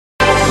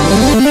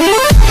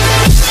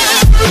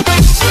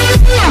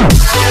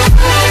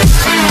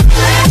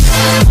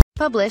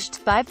Published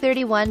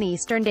 5:31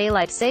 Eastern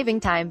Daylight Saving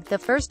Time, the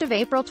 1st of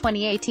April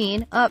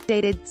 2018.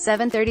 Updated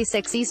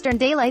 7:36 Eastern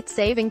Daylight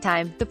Saving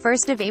Time, the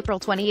 1st of April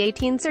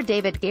 2018. Sir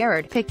David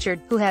Garrard, pictured,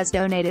 who has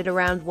donated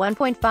around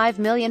 £1.5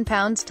 million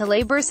to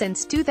Labour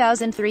since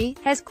 2003,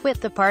 has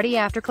quit the party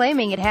after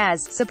claiming it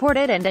has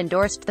supported and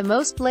endorsed the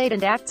most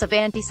blatant acts of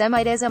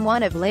anti-Semitism.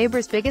 One of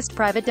Labour's biggest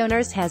private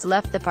donors has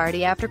left the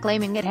party after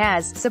claiming it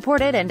has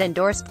supported and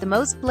endorsed the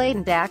most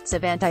blatant acts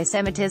of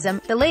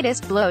anti-Semitism. The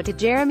latest blow to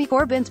Jeremy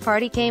Corbyn's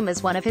party came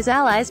as one of his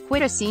allies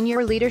quit a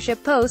senior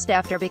leadership post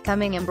after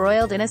becoming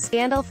embroiled in a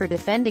scandal for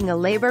defending a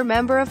Labour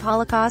member of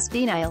Holocaust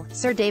denial.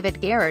 Sir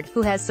David Garrard,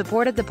 who has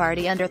supported the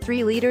party under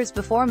three leaders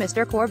before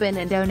Mr. Corbyn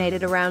and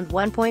donated around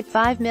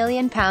 £1.5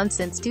 million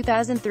since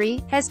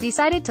 2003, has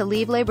decided to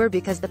leave Labour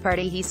because the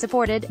party he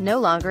supported no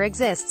longer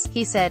exists.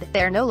 He said,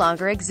 "There no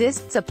longer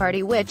exists a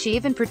party which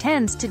even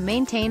pretends to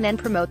maintain and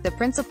promote the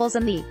principles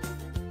and the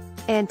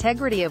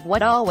integrity of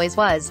what always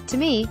was. To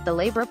me, the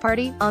Labour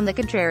Party, on the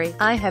contrary,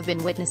 I have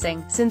been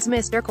witnessing, since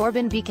Mr.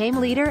 Corbyn became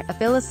leader, a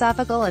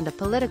philosophical and a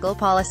political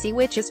policy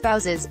which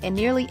espouses, in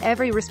nearly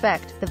every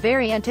respect, the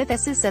very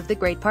antithesis of the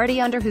great party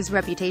under whose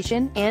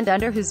reputation, and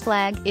under whose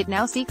flag, it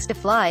now seeks to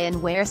fly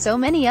and where so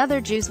many other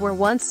Jews were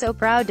once so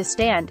proud to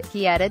stand."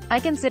 He added,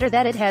 "I consider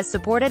that it has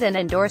supported and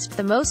endorsed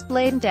the most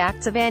blatant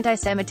acts of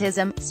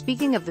anti-Semitism."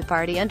 Speaking of the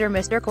party under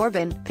Mr.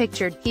 Corbyn,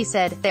 pictured, he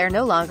said, "There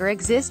no longer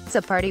exists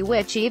a party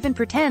which even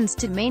pretends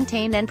to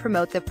maintain and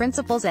promote the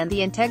principles and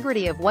the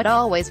integrity of what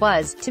always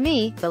was. To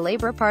me, the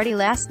Labour Party."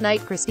 Last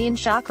night, Christine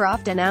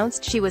Shawcroft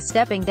announced she was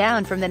stepping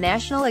down from the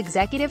National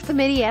Executive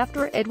Committee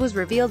after it was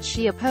revealed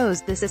she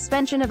opposed the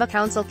suspension of a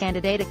council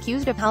candidate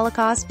accused of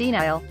Holocaust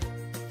denial.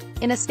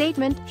 In a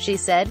statement, she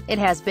said, "It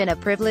has been a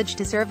privilege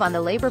to serve on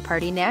the Labour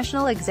Party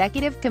National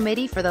Executive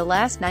Committee for the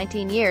last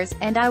 19 years,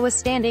 and I was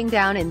standing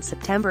down in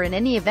September in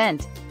any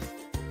event.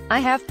 I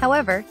have,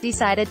 however,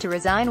 decided to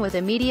resign with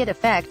immediate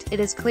effect.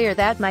 It is clear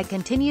that my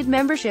continued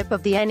membership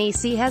of the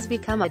NEC has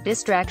become a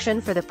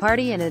distraction for the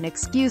party and an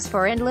excuse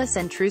for endless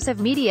and intrusive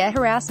media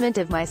harassment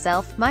of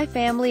myself, my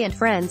family and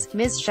friends."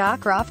 Ms.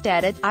 Shawcroft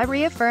added, "I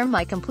reaffirm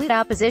my complete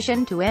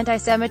opposition to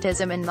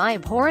anti-Semitism and my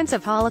abhorrence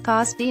of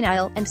Holocaust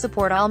denial, and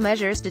support all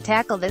measures to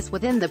tackle this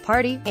within the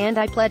party, and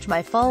I pledge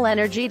my full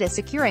energy to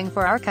securing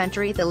for our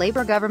country, the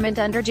Labour government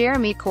under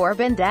Jeremy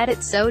Corbyn, that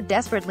it so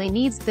desperately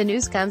needs." The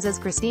news comes as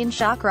Christine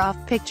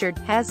Shawcroft, pictured,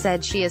 has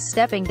said she is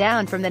stepping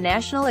down from the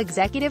National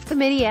Executive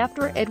Committee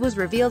after it was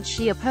revealed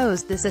she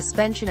opposed the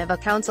suspension of a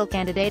council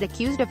candidate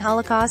accused of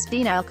Holocaust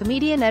denial.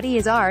 Comedian Eddie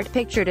Izzard,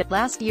 pictured at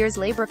last year's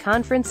Labour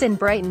conference in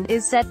Brighton,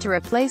 is set to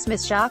replace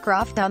Ms.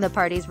 Shawcroft on the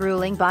party's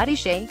ruling body.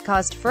 She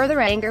caused further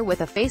anger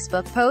with a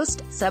Facebook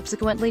post,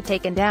 subsequently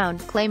taken down,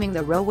 claiming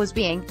the row was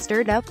being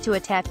stirred up to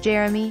attack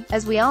Jeremy.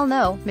 "As we all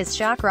know," Ms.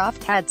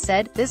 Shawcroft had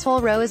said, "this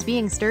whole row is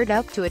being stirred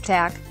up to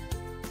attack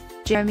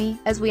Jeremy.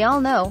 As we all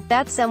know,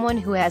 that someone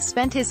who has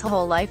spent his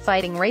whole life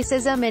fighting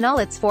racism in all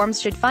its forms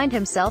should find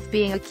himself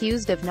being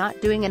accused of not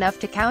doing enough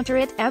to counter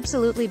it,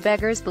 absolutely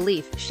beggars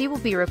belief." She will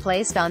be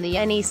replaced on the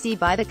NEC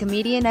by the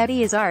comedian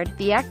Eddie Izzard.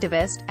 The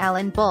activist,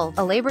 Alan Bull,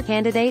 a Labour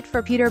candidate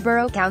for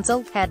Peterborough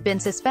Council, had been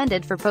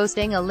suspended for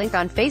posting a link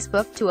on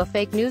Facebook to a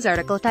fake news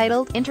article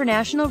titled,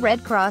 "International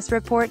Red Cross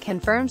Report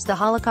Confirms the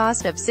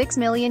Holocaust of 6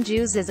 Million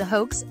Jews is a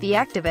Hoax." The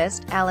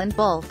activist, Alan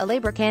Bull, a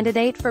Labour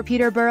candidate for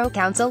Peterborough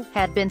Council,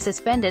 had been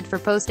suspended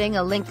for posting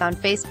a link on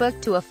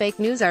Facebook to a fake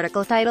news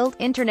article titled,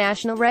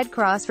 "International Red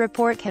Cross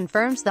Report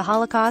Confirms the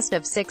Holocaust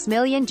of 6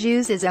 Million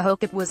Jews is a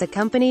Hoax." It was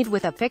accompanied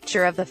with a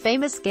picture of the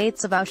famous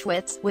gates of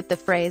Auschwitz, with the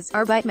phrase,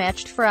 "Arbeit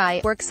macht frei,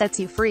 work sets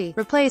you free,"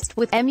 replaced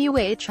with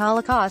MUH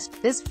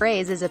Holocaust. This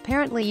phrase is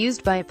apparently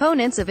used by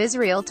opponents of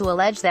Israel to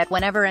allege that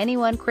whenever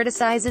anyone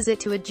criticizes it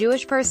to a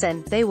Jewish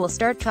person, they will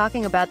start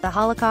talking about the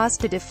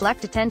Holocaust to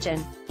deflect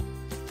attention.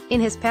 In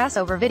his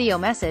Passover video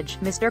message,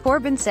 Mr.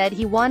 Corbyn said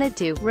he wanted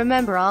to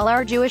remember all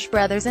our Jewish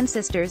brothers and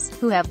sisters,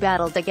 who have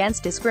battled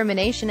against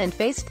discrimination and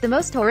faced the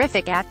most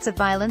horrific acts of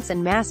violence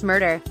and mass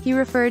murder. He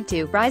referred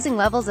to rising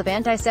levels of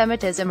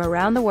anti-Semitism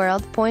around the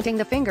world, pointing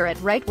the finger at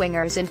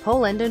right-wingers in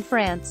Poland and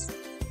France,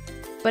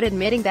 but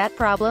admitting that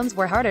problems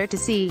were harder to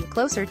see,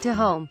 closer to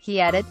home. He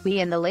added,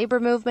 "We in the Labour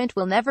movement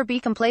will never be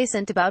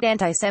complacent about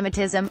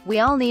anti-Semitism. We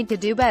all need to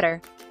do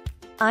better.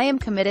 I am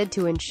committed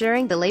to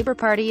ensuring the Labour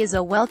Party is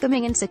a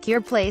welcoming and secure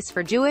place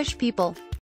for Jewish people."